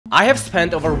I have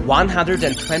spent over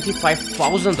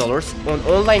 $125,000 on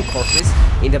online courses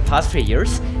in the past 3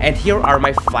 years, and here are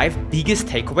my 5 biggest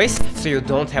takeaways so you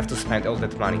don't have to spend all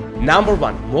that money. Number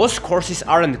 1, most courses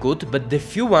aren't good, but the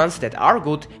few ones that are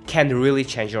good can really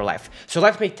change your life. So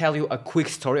let me tell you a quick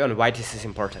story on why this is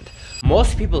important.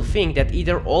 Most people think that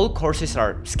either all courses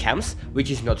are scams,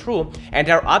 which is not true, and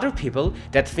there are other people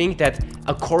that think that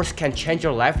a course can change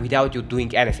your life without you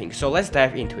doing anything. So let's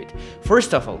dive into it.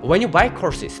 First of all, when you buy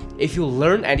courses, if you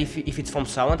learn and if it's from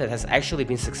someone that has actually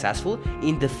been successful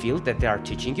in the field that they are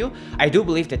teaching you, I do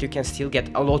believe that you can still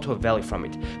get a lot of value from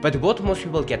it. But what most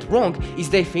people get wrong is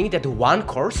they think that one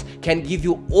course can give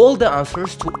you all the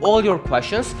answers to all your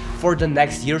questions for the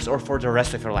next years or for the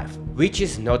rest of your life, which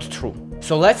is not true.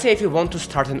 So let's say if you want to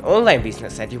start an online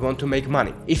business and you want to make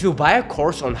money. If you buy a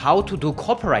course on how to do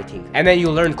copywriting and then you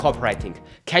learn copywriting,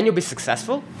 can you be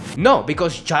successful? No,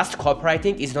 because just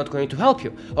copywriting is not going to help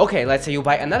you. Okay, let's say you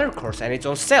buy another course and it's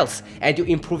on sales and you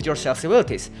improve your sales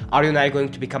abilities. Are you now going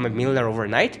to become a millionaire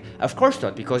overnight? Of course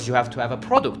not, because you have to have a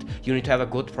product. You need to have a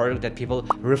good product that people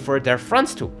refer their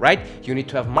friends to, right? You need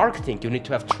to have marketing, you need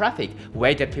to have traffic,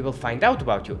 way that people find out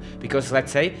about you. Because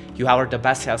let's say you are the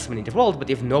best salesman in the world,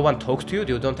 but if no one talks to you,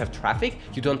 you don't have traffic,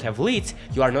 you don't have leads,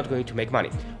 you are not going to make money.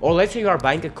 Or let's say you are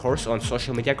buying a course on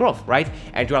social media growth, right?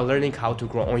 And you are learning how to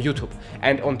grow on YouTube.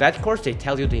 And on that course, they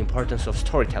tell you the importance of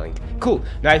storytelling. Cool.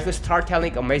 Now, if you start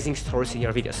telling amazing stories in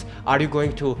your videos, are you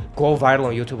going to go viral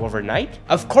on YouTube overnight?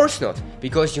 Of course not,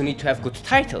 because you need to have good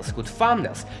titles, good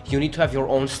thumbnails. You need to have your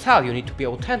own style, you need to be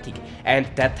authentic. And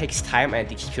that takes time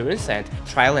and experience and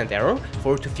trial and error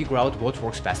for you to figure out what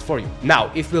works best for you.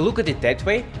 Now, if we look at it that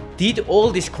way, did all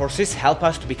these courses help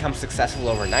us to become successful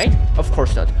overnight? Of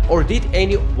course not. Or did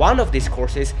any one of these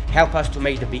courses help us to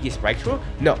make the biggest breakthrough?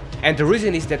 No. And the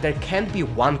reason is that there can't be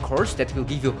one course that will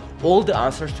give you all the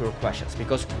answers to your questions,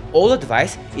 because all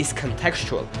advice is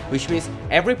contextual, which means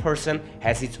every person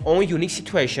has its own unique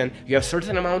situation. You have a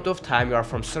certain amount of time, you are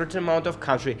from a certain amount of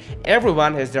country.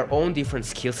 Everyone has their own different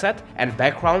skill set and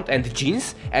background and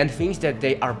genes and things that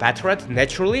they are better at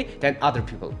naturally than other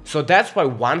people. So that's why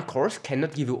one course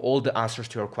cannot give you all the answers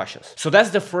to your questions. So that's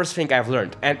the first thing I've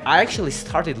learned, and I actually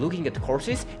started looking at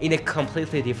courses in a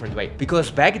completely different way, because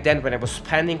back then when I was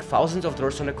spending thousands of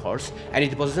dollars on a course and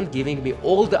it wasn't giving me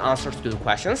all the answers to the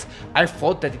questions, I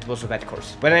thought that it was a bad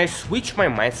course. When I switched my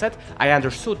mindset, I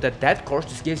understood that that course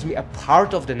just gives me a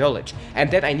part of the knowledge and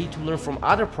that I need to learn from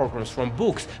other programs, from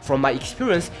books, from my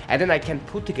experience, and then I can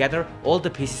put together all the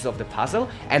pieces of the puzzle,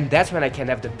 and that's when I can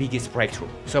have the biggest breakthrough.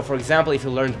 So for example, if you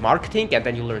learned marketing and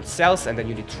then you learned sales and then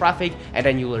you did traffic and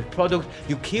then you learn product,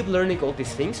 you keep learning all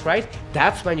these things, right?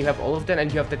 That's when you have all of them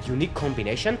and you have that unique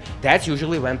combination. That's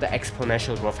usually when the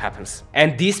exponential growth happens.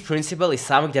 And this principle is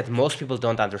something that most people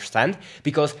don't understand,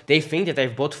 because they think that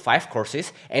they've bought 5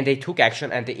 courses and they took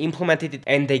action and they implemented it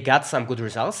and they got some good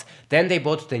results. Then they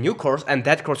bought the new course and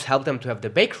that course helped them to have the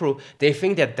breakthrough. They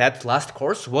think that that last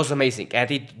course was amazing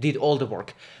and it did all the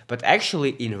work. But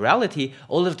actually, in reality,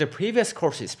 all of the previous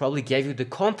courses probably gave you the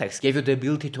context, gave you the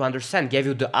ability to understand, gave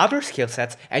you the other skill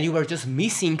sets, and you were just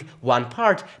missing one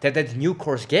part that new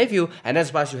course gave you, and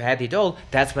as once you had it all,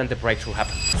 that's when the breakthrough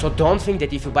happened. So don't think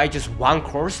that if you buy just one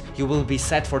course, you will be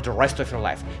set for the rest of your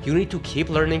life. You need to keep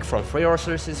learning from free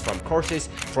resources, from courses,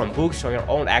 from books, from your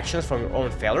own actions, from your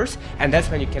own failures, and that's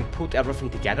when you can put everything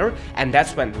together, and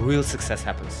that's when real success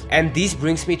happens. And this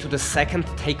brings me to the second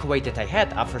takeaway that I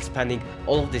had after spending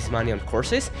all of this money on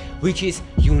courses, which is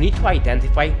you need to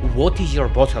identify what is your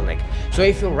bottleneck. So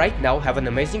if you right now have an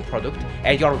amazing product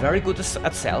and you are very good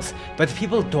at sales, but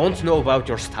people don't know about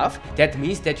your stuff, that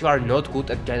means that you are not good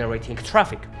at generating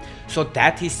traffic. So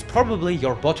that is probably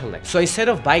your bottleneck. So instead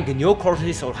of buying new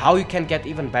courses or how you can get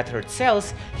even better at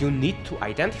sales, you need to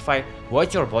identify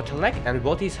what's your bottleneck and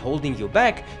what is holding you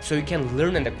back, so you can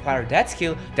learn and acquire that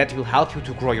skill that will help you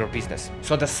to grow your business.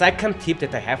 So the second tip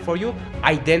that I have for you,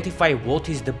 identify what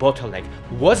is the bottleneck.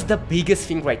 What's the biggest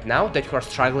thing right now that you are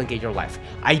struggling in your life?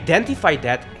 Identify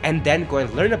that and then go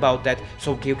and learn about that,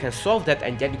 so you can solve that,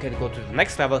 and then you can go to the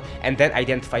next level and then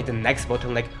identify the next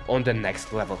bottleneck on the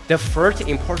next level. The third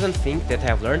important thing that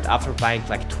I've learned after buying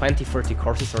like 20-30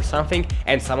 courses or something,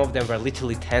 and some of them were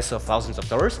literally tens of thousands of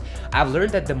dollars, I've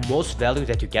learned that the most value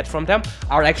that you get from them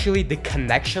are actually the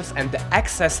connections and the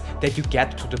access that you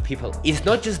get to the people. It's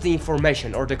not just the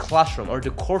information or the classroom or the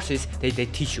courses that they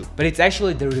teach you, but it's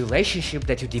actually the relationship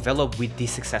that you develop with these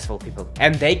successful people.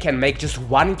 And they can make just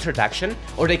one introduction,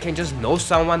 or they can just know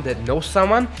someone that knows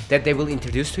someone that they will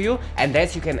introduce to you, and that's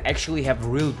that's you can actually have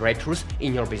real breakthroughs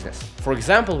in your business. For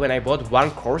example, when I bought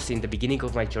one course in the beginning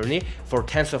of my journey for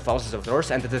tens of thousands of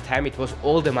dollars, and at the time it was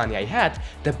all the money I had,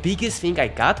 the biggest thing I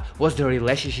got was the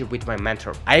relationship with my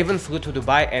mentor. I even flew to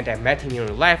Dubai and I met him in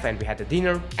real life and we had a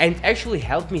dinner, and it actually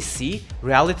helped me see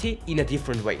reality in a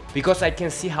different way, because I can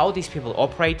see how these people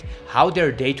operate, how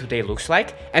their day-to-day looks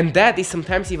like, and that is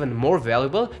sometimes even more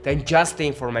valuable than just the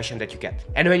information that you get.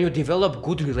 And when you develop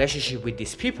good relationship with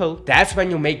these people, that's when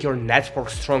you make your network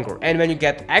stronger. And when you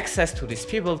get access to these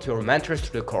people, to your mentors,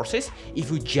 to the courses, if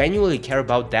you genuinely care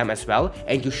about them as well,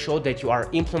 and you show that you are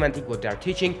implementing what they are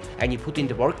teaching, and you put in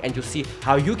the work, and you see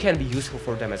how you can be useful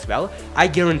for them as well, I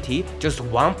guarantee just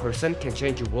one person can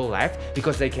change your whole life,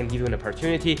 because they can give you an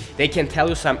opportunity, they can tell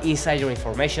you some insider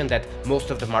information that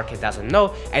most of the market doesn't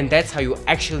know, and that's how you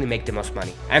actually make the most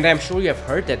money. And I'm sure you have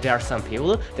heard that there are some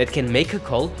people that can make a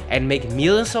call and make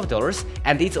millions of dollars,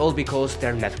 and it's all because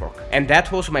their network. And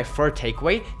that was my third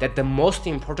takeaway, that the most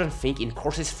important thing in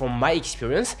courses from my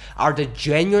experience are the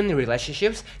genuine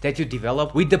relationships that you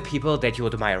develop with the people that you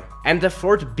admire. And the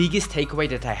fourth biggest takeaway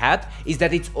that I had is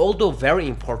that it's although very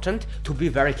important to be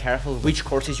very careful which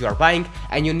courses you are buying,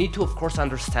 and you need to of course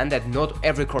understand that not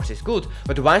every course is good,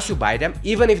 but once you buy them,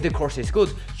 even if the course is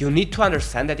good, you need to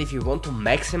understand that if you want to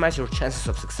maximize your chances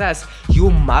of success, you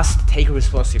must take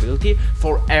responsibility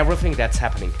for everything that's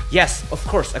happening. Yes, of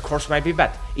course, a course might be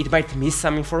bad, it might miss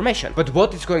some information, but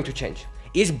what is going to change?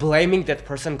 Is blaming that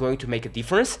person going to make a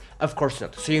difference? Of course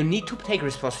not. So you need to take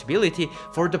responsibility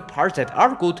for the parts that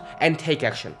are good and take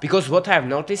action. Because what I have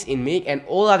noticed in me and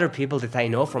all other people that I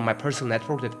know from my personal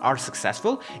network that are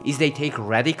successful is they take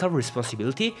radical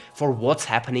responsibility for what's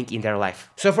happening in their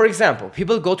life. So for example,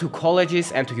 people go to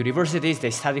colleges and to universities,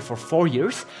 they study for 4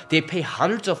 years, they pay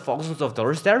hundreds of thousands of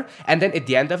dollars there, and then at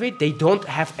the end of it, they don't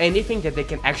have anything that they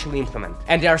can actually implement.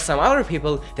 And there are some other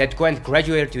people that go and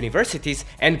graduate universities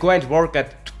and go and work at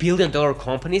billion-dollar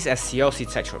companies as CEOs,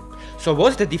 etc. So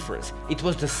what's the difference? It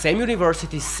was the same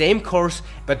university, same course,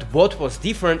 but what was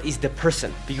different is the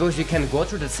person. Because you can go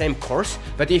through the same course,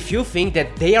 but if you think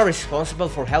that they are responsible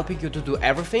for helping you to do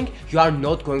everything, you are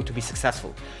not going to be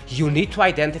successful. You need to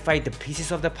identify the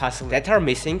pieces of the puzzle that are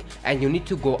missing, and you need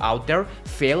to go out there,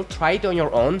 fail, try it on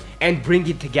your own, and bring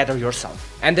it together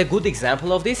yourself. And a good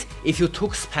example of this, if you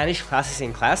took Spanish classes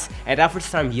in class and after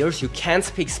some years you can't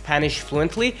speak Spanish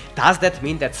fluently, does that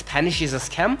mean that Spanish is a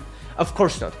scam? Of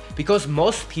course not, because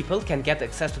most people can get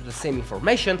access to the same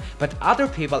information, but other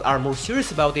people are more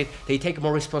serious about it, they take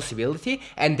more responsibility,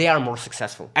 and they are more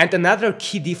successful. And another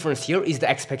key difference here is the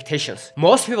expectations.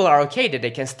 Most people are okay that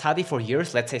they can study for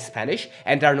years, let's say Spanish,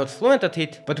 and they are not fluent at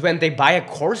it, but when they buy a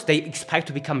course, they expect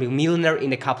to become a millionaire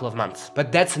in a couple of months.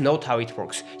 But that's not how it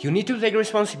works. You need to take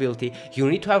responsibility,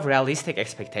 you need to have realistic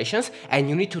expectations, and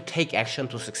you need to take action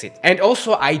to succeed. And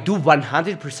also, I do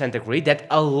 100% agree that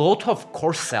a lot of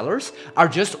course sellers are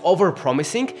just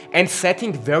over-promising and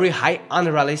setting very high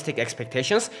unrealistic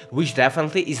expectations, which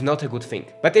definitely is not a good thing.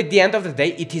 But at the end of the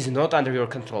day, it is not under your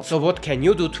control. So what can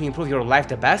you do to improve your life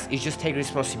the best is just take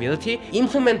responsibility,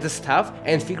 implement the stuff,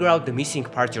 and figure out the missing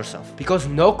part yourself. Because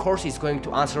no course is going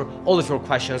to answer all of your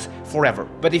questions forever.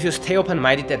 But if you stay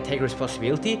open-minded and take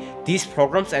responsibility, these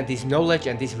programs and this knowledge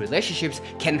and these relationships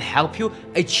can help you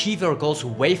achieve your goals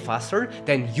way faster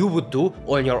than you would do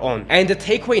on your own. And the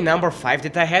takeaway number 5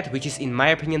 that I had, which is in my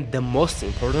opinion the most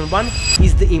important one,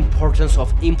 is the importance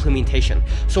of implementation.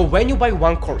 So when you buy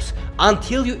one course,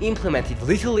 until you implemented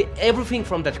literally everything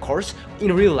from that course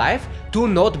in real life, do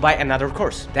not buy another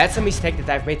course. That's a mistake that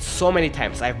I've made so many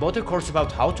times. I've bought a course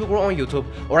about how to grow on YouTube,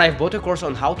 or I've bought a course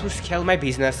on how to scale my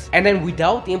business, and then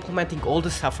without implementing all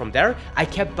the stuff from there, I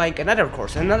kept buying another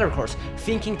course,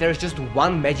 thinking there's just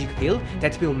one magic pill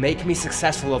that will make me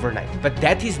successful overnight. But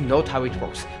that is not how it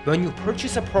works. When you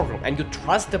purchase a program and you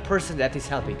trust the person that is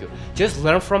helping you, just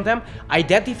learn from them,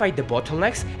 identify the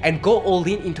bottlenecks, and go all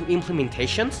in into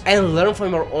implementations and learn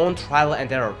from your own trial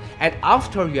and error. And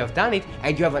after you have done it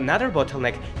and you have another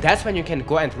bottleneck, that's when you can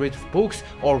go and read books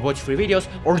or watch free videos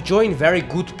or join very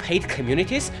good paid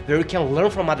communities where you can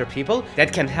learn from other people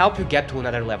that can help you get to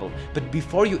another level. But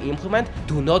before you implement,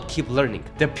 do not keep learning.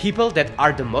 The people that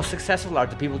are the most successful are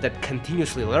the people that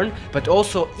continuously learn, but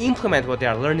also implement what they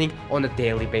are learning on a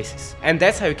daily basis. And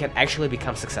that's how you can actually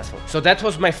become successful. So that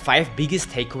was my 5 biggest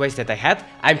takeaways that I had.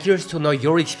 I'm curious to know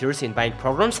your experience in buying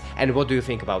programs and what do you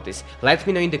think about this. Let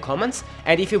me know in the comments,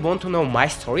 and if you want to know my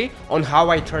story on how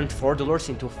I turned $4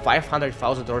 into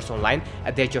 $500,000 online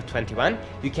at the age of 21,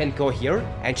 you can go here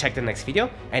and check the next video,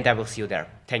 and I will see you there.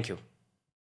 Thank you.